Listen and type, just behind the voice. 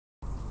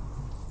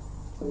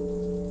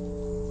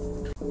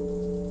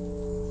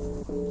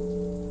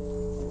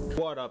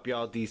What up,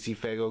 y'all?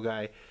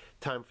 DCFAYGOGUY.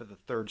 Time for the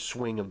third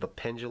swing of the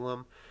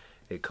Pendulum.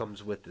 It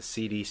comes with the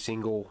CD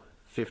single,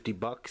 50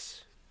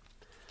 bucks.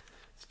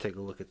 Let's take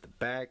a look at the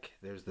back.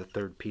 There's the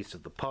third piece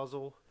of the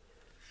puzzle,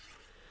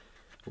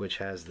 which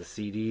has the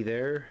CD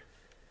there.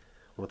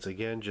 Once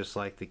again, just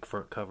like the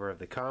front cover of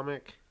the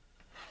comic.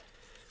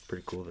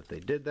 Pretty cool that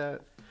they did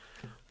that.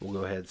 We'll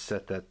go ahead and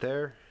set that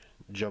there.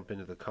 Jump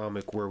into the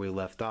comic where we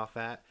left off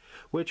at,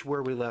 which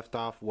where we left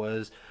off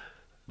was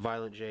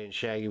Violent J and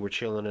Shaggy were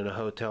chilling in a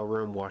hotel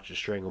room watching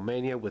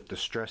Stranglemania with the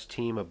stress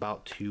team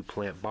about to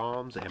plant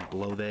bombs and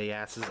blow their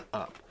asses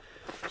up.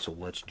 So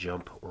let's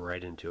jump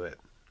right into it.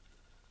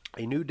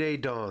 A new day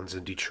dawns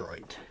in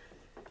Detroit.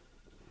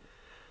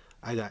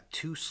 I got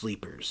 2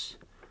 sleepers.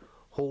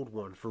 Hold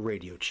one for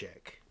radio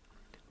check.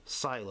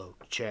 Silo,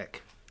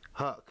 check.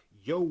 Huck,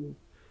 yo.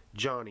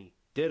 Johnny,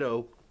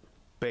 ditto.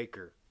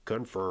 Baker,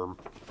 confirm.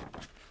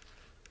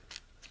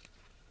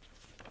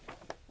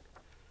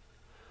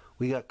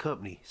 We got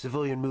company,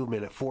 civilian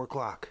movement at 4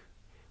 o'clock.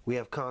 We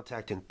have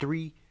contact in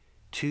 3,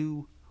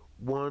 2,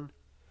 1.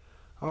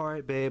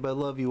 Alright, babe, I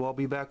love you. I'll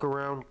be back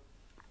around.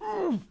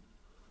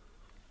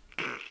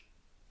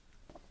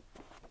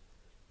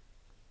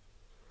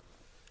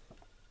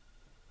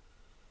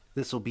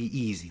 This'll be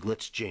easy.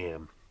 Let's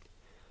jam.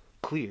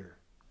 Clear.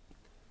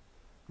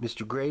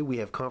 Mr. Gray, we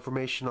have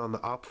confirmation on the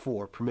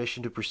OP4.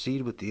 Permission to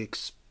proceed with the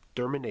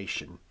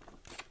extermination.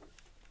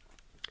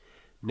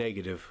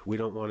 Negative. We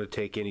don't want to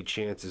take any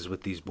chances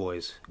with these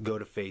boys. Go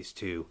to phase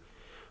 2.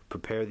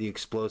 Prepare the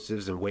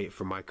explosives and wait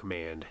for my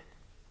command.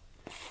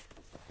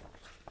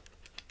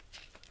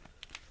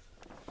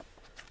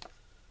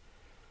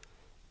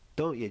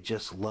 Don't you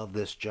just love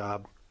this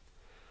job?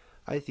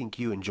 I think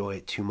you enjoy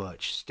it too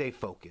much. Stay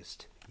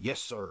focused.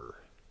 Yes, sir.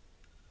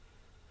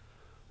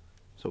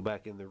 So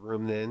back in the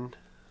room then,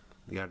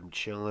 we got him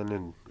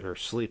chilling or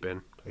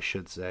sleeping, I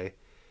should say,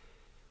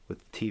 with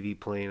the TV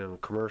playing on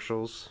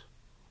commercials.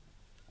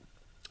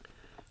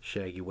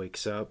 Shaggy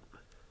wakes up.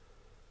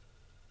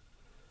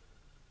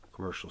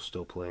 Commercial's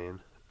still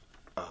playing.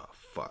 Oh,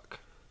 fuck.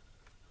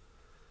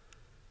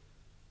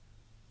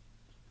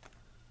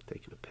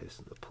 Taking a piss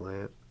in the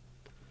plant.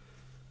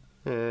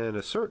 And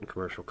a certain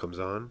commercial comes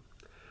on.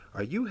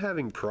 Are you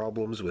having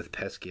problems with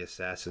pesky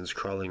assassins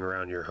crawling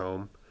around your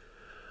home?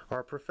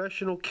 Are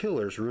professional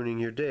killers ruining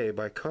your day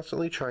by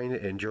constantly trying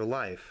to end your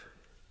life?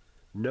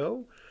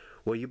 No?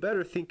 Well, you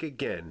better think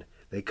again.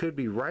 They could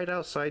be right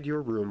outside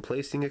your room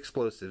placing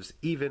explosives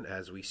even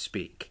as we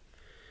speak.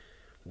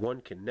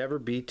 One can never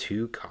be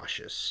too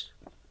cautious.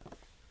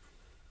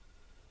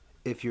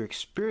 If you're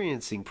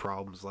experiencing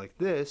problems like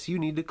this, you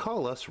need to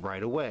call us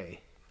right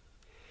away.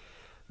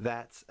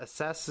 That's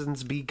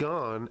Assassins Be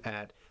Gone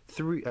at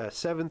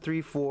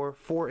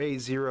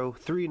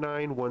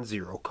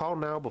 734-480-3910. Call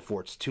now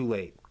before it's too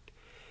late.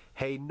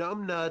 Hey,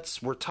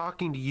 numbnuts, we're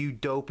talking to you,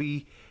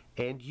 Dopey,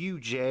 and you,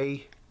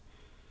 Jay.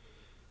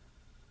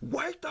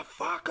 Wake the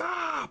fuck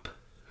up!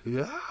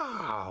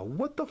 Yeah,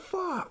 what the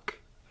fuck?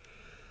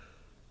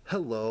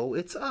 Hello,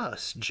 it's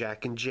us,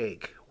 Jack and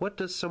Jake. What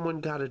does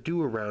someone gotta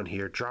do around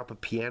here? Drop a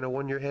piano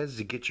on your heads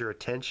to get your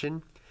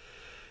attention?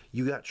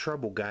 You got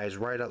trouble, guys,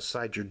 right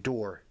outside your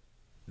door.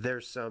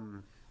 There's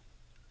some...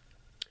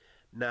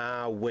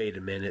 Nah, wait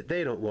a minute.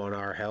 They don't want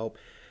our help.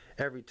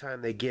 Every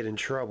time they get in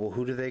trouble,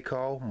 who do they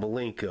call?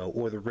 Malenko,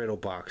 or the Riddle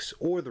Box,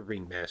 or the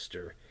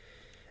Ringmaster.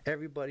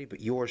 Everybody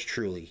but yours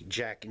truly,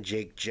 Jack and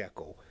Jake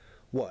Jekyll.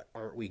 What,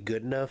 aren't we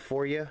good enough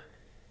for you?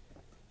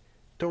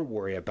 Don't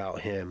worry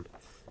about him.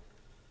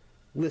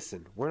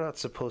 Listen, we're not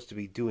supposed to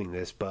be doing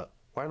this, but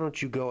why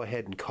don't you go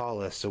ahead and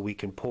call us so we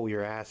can pull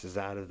your asses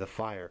out of the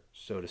fire,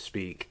 so to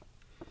speak.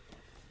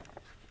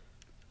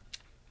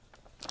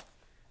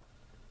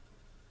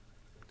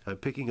 I'm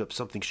picking up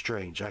something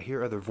strange. I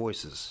hear other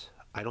voices.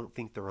 I don't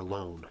think they're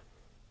alone.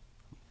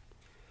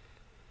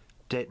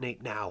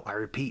 Detonate now. I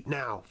repeat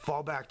now.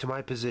 Fall back to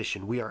my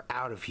position. We are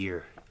out of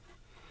here.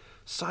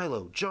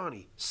 Silo,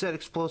 Johnny, set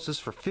explosives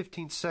for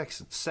 15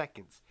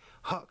 seconds.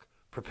 Huck,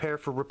 prepare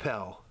for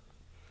rappel.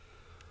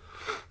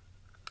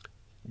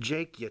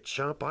 Jake, you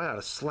chump, I ought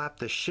to slap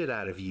the shit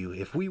out of you.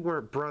 If we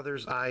weren't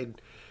brothers,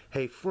 I'd...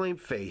 Hey,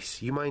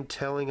 Flameface, you mind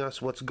telling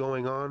us what's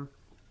going on?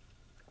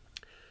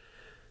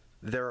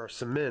 There are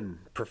some men,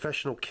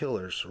 professional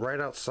killers, right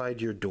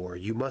outside your door.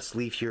 You must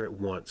leave here at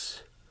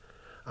once.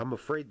 I'm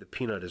afraid the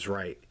peanut is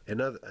right.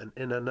 In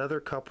another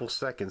couple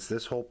seconds,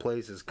 this whole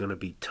place is gonna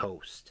be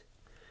toast.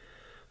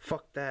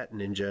 Fuck that,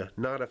 Ninja.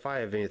 Not if I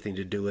have anything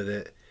to do with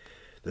it.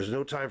 There's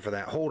no time for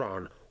that. Hold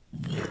on.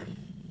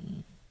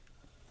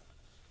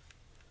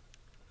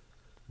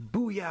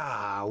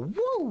 Booyah!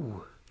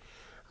 Woo!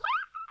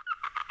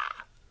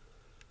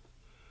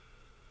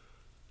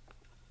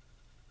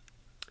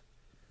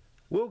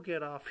 We'll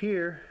get off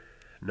here.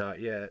 Not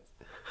yet.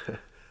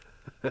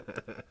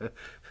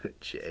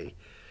 Jay.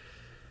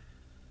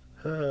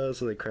 So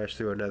they crash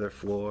through another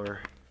floor.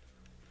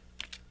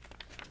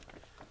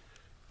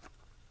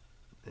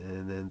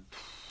 And then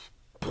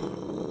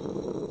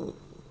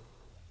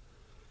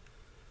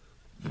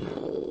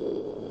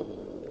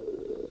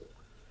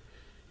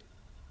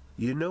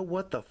You know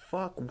what the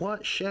fuck?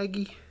 What,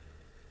 Shaggy?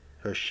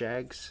 Or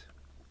Shags?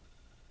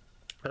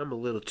 I'm a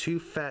little too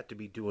fat to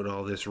be doing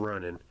all this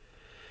running.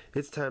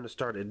 It's time to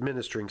start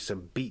administering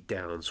some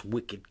beatdowns,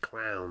 wicked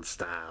clown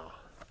style.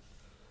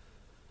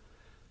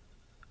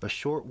 A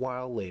short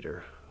while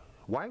later.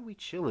 Why are we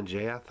chilling,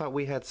 Jay? I thought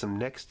we had some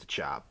necks to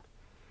chop.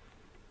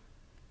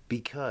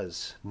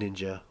 Because,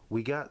 Ninja,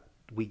 we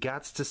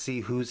gots to see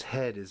whose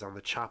head is on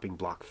the chopping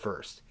block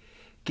first.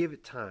 Give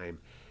it time.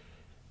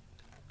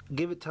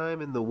 Give it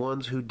time and the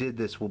ones who did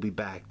this will be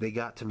back. They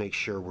got to make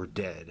sure we're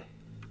dead.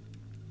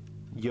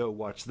 Yo,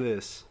 watch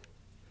this.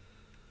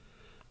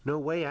 No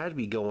way I'd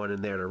be going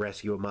in there to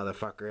rescue a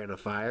motherfucker in a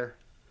fire.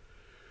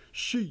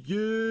 Shit,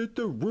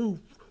 the roof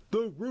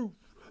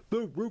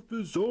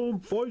is on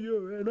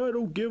fire and I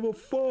don't give a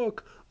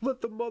fuck.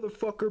 Let the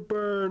motherfucker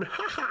burn.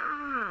 Ha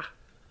ha!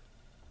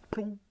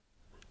 Clunk.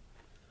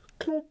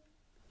 Clunk.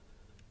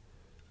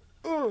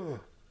 Ugh.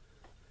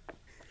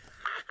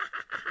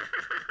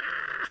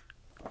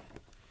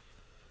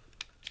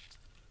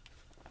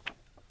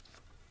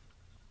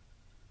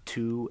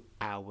 2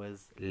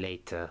 hours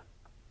later.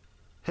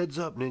 Heads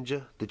up,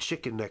 Ninja. The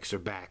chicken necks are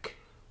back.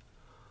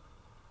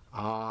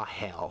 Ah,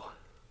 hell.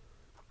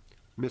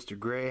 Mr.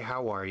 Gray,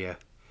 how are ya?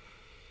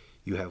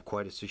 You have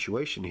quite a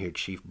situation here,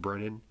 Chief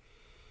Brennan.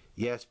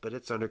 Yes, but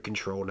it's under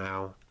control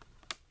now.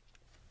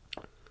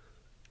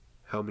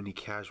 How many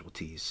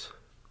casualties?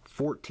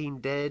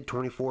 14 dead,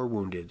 24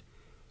 wounded.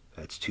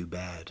 That's too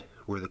bad.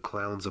 Were the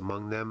clowns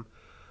among them?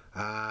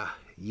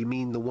 You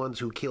mean the ones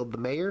who killed the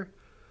mayor?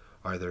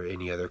 Are there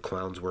any other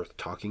clowns worth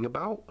talking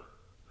about?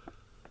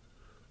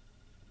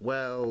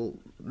 Well,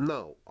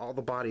 no. All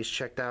the bodies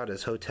checked out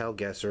as hotel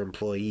guests or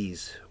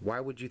employees. Why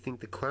would you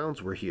think the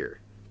clowns were here?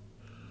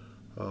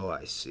 Oh,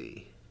 I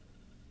see.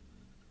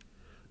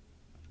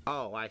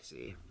 Oh, I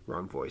see.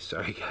 Wrong voice.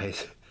 Sorry,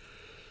 guys.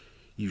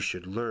 You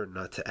should learn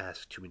not to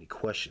ask too many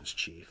questions,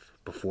 Chief,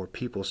 before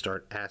people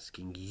start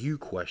asking you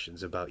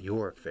questions about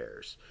your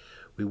affairs.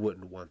 We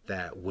wouldn't want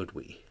that, would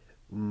we?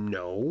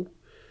 No?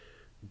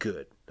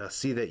 Good. Now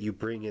see that you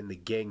bring in the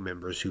gang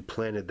members who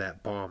planted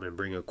that bomb and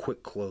bring a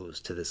quick close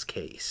to this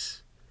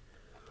case.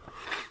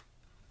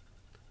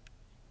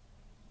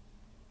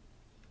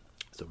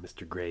 So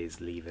Mr. Gray's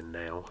leaving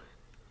now.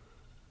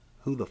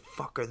 Who the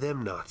fuck are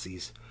them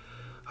Nazis?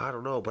 I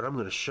don't know, but I'm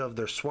gonna shove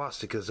their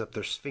swastikas up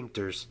their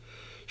sphincters.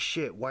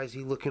 Shit, why is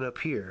he looking up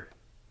here?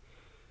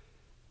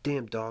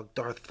 Damn dog,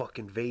 Darth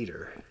fucking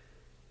Vader.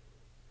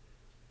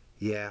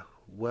 Yeah,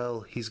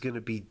 well, he's gonna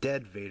be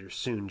dead Vader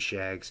soon,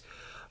 Shags.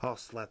 I'll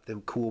slap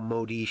them cool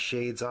Modi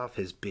shades off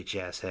his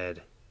bitch-ass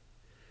head.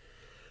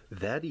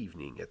 That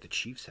evening at the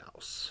chief's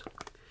house.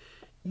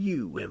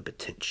 You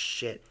impotent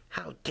shit.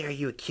 How dare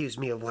you accuse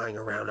me of lying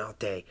around all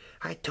day?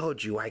 I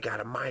told you I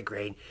got a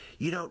migraine.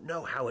 You don't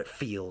know how it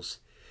feels.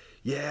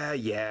 Yeah.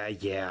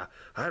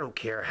 I don't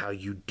care how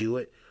you do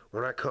it.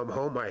 When I come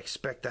home, I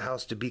expect the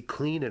house to be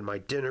clean and my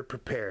dinner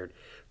prepared.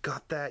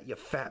 Got that, you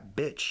fat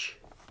bitch?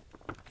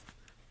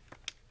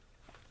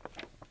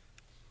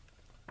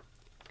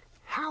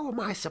 How am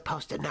I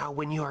supposed to know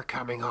when you are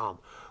coming home?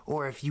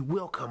 Or if you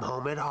will come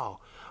home at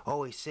all?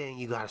 Always saying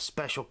you got a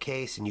special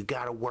case and you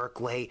gotta work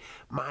late.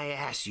 My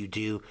ass you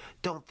do.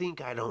 Don't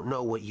think I don't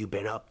know what you've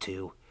been up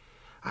to.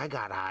 I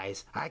got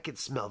eyes. I can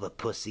smell the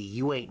pussy.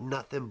 You ain't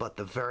nothing but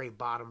the very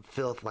bottom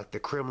filth like the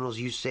criminals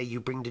you say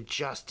you bring to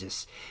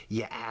justice,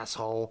 you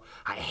asshole.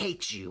 I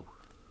hate you.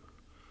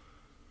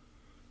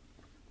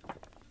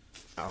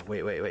 Oh,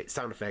 wait.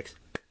 Sound effects.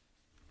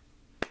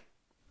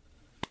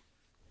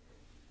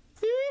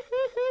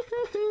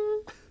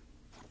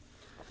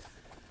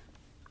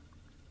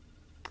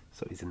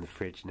 So he's in the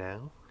fridge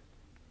now.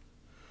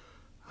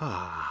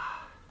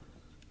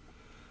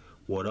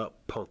 What up,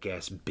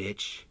 punk-ass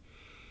bitch?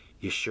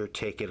 You sure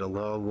take it a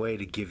long way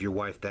to give your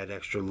wife that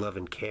extra love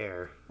and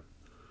care.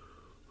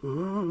 There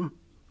was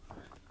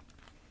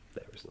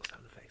no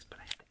sound effects, but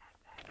I had to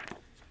add that.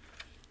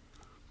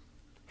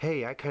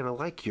 Hey, I kind of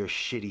like your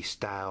shitty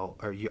style,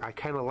 I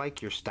kind of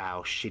like your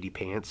style, shitty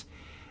pants.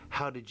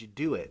 How did you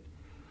do it?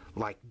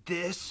 Like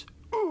this?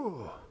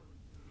 Ooh.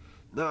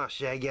 Nah,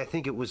 Shaggy, I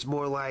think it was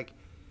more like...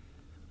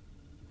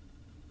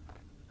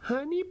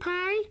 Honey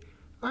Pie,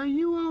 are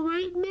you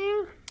alright in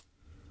there?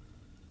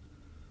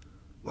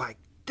 Like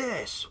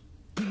this.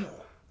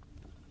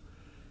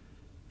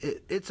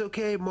 It's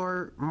okay,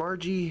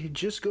 Margie.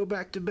 Just go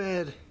back to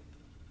bed.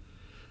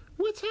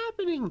 What's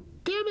happening?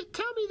 Damn it,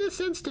 tell me this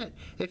instant.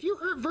 If you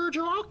hurt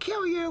Virgil, I'll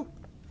kill you.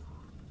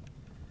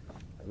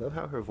 I love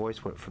how her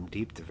voice went from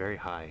deep to very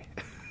high.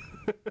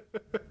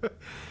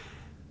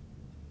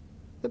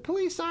 The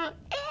police are...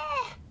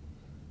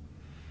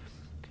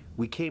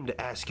 We came to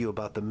ask you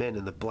about the men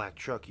in the black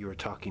truck you were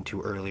talking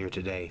to earlier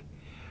today.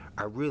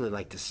 I really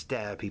like to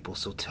stab people,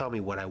 so tell me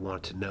what I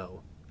want to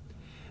know.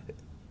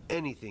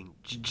 Anything.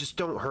 Just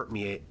don't hurt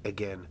me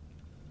again.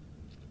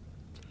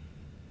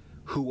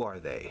 Who are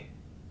they?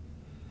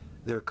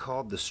 They're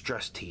called the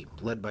Stress Team,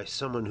 led by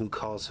someone who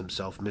calls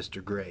himself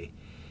Mr. Gray.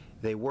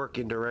 They work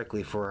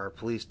indirectly for our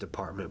police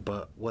department,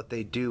 but what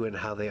they do and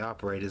how they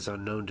operate is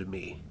unknown to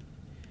me.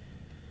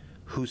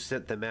 Who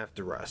sent them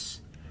after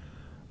us?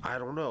 I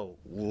don't know.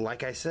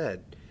 Like I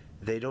said,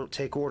 they don't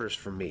take orders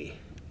from me.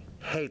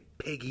 Hey,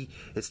 piggy,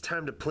 it's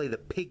time to play the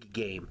piggy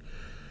game.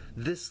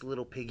 This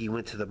little piggy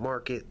went to the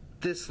market.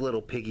 This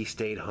little piggy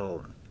stayed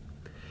home.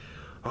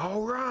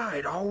 All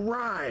right,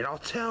 I'll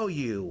tell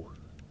you.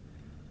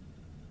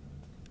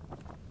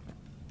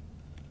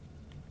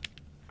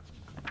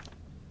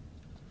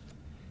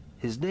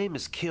 His name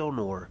is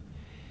Kilnor.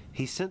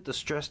 He sent the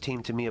stress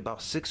team to me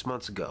about 6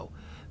 months ago.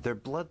 They're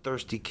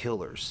bloodthirsty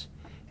killers.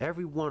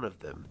 Every one of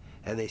them.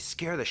 And they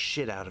scare the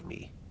shit out of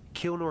me.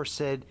 Kilnor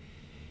said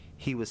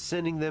he was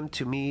sending them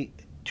to me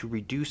to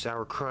reduce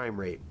our crime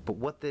rate. But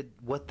what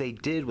they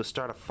did was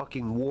start a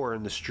fucking war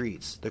in the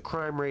streets. The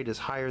crime rate is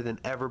higher than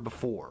ever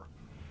before.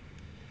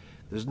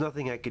 There's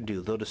nothing I can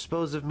do. They'll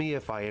dispose of me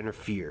if I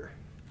interfere.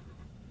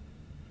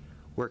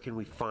 Where can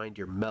we find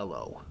your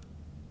mellow?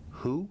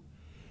 Who?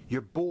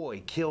 Your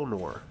boy,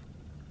 Kilnor.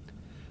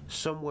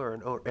 Somewhere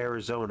in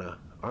Arizona.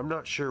 I'm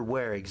not sure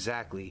where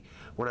exactly.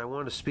 When I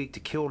want to speak to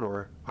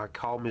Kilnor, I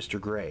call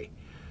Mr. Gray.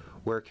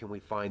 Where can we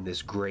find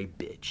this gray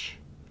bitch?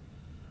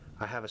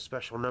 I have a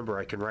special number.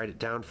 I can write it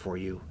down for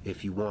you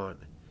if you want.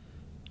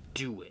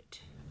 Do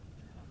it.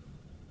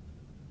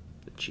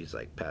 But she's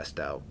like passed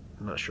out.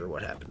 I'm not sure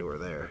what happened to her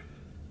there.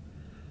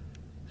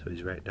 So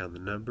he's writing down the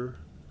number.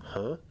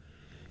 Huh?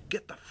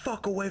 Get the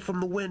fuck away from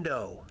the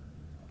window!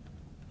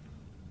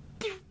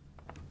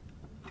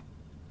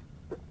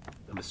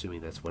 I'm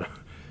assuming that's what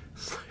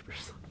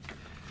snipers.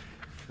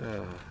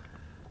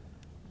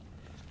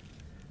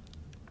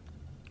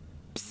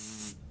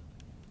 Psst.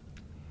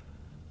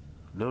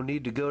 No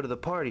need to go to the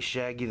party,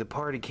 Shaggy. The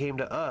party came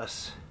to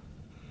us.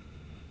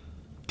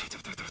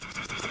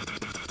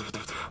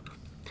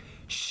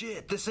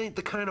 Shit, this ain't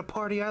the kind of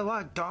party I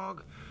like,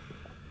 dog.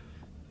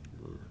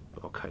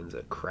 All kinds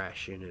of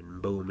crashing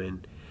and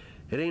booming.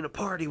 It ain't a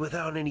party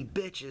without any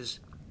bitches.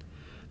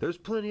 There's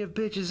plenty of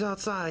bitches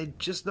outside,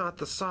 just not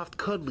the soft,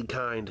 cuddly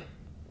kind.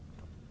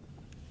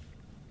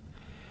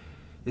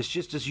 It's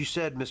just as you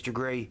said, Mr.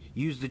 Gray.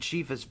 Use the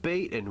chief as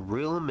bait and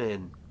reel him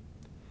in.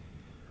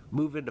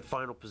 Move into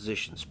final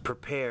positions.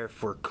 Prepare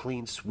for a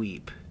clean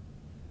sweep.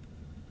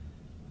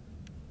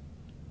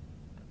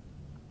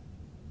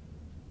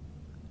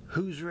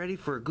 Who's ready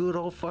for a good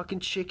old fucking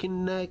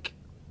chicken neck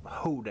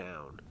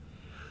hoedown?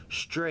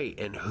 Straight,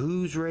 and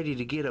who's ready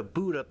to get a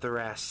boot up their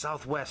ass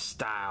Southwest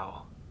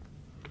style?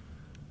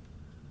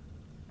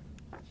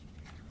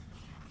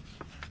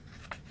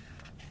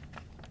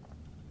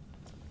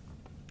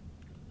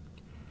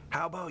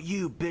 How about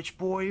you, bitch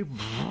boy?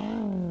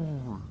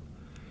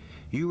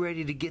 You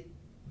ready to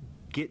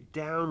get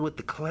down with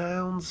the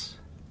clowns?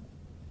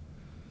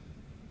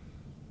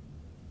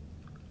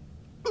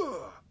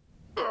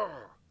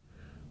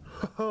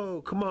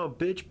 Oh, come on,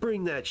 bitch,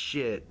 bring that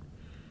shit.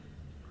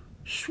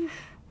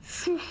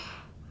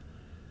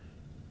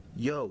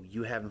 Yo,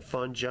 you having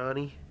fun,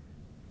 Johnny?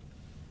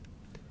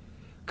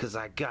 'Cause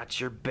I got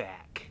your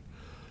back.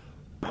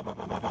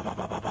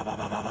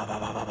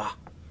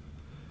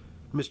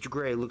 Mr.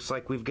 Gray, looks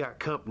like we've got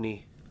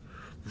company.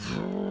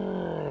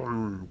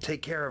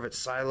 Take care of it,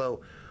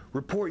 Silo.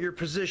 Report your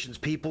positions,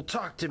 people.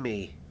 Talk to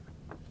me.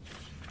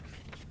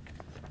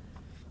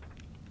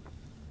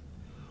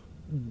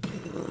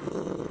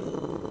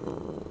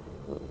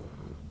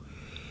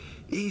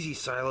 Easy,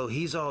 Silo.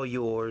 He's all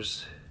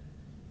yours.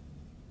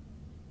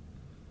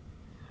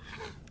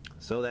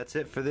 So that's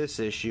it for this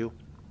issue.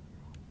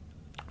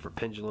 For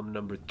Pendulum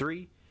number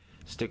 3.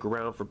 Stick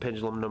around for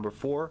Pendulum number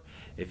 4.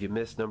 If you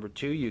missed number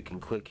 2, you can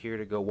click here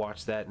to go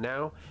watch that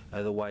now.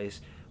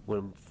 Otherwise,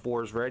 when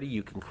 4 is ready,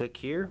 you can click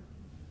here.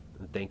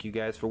 And thank you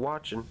guys for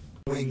watching.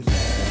 Swing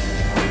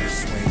left,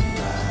 swing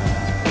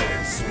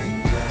right,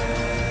 swing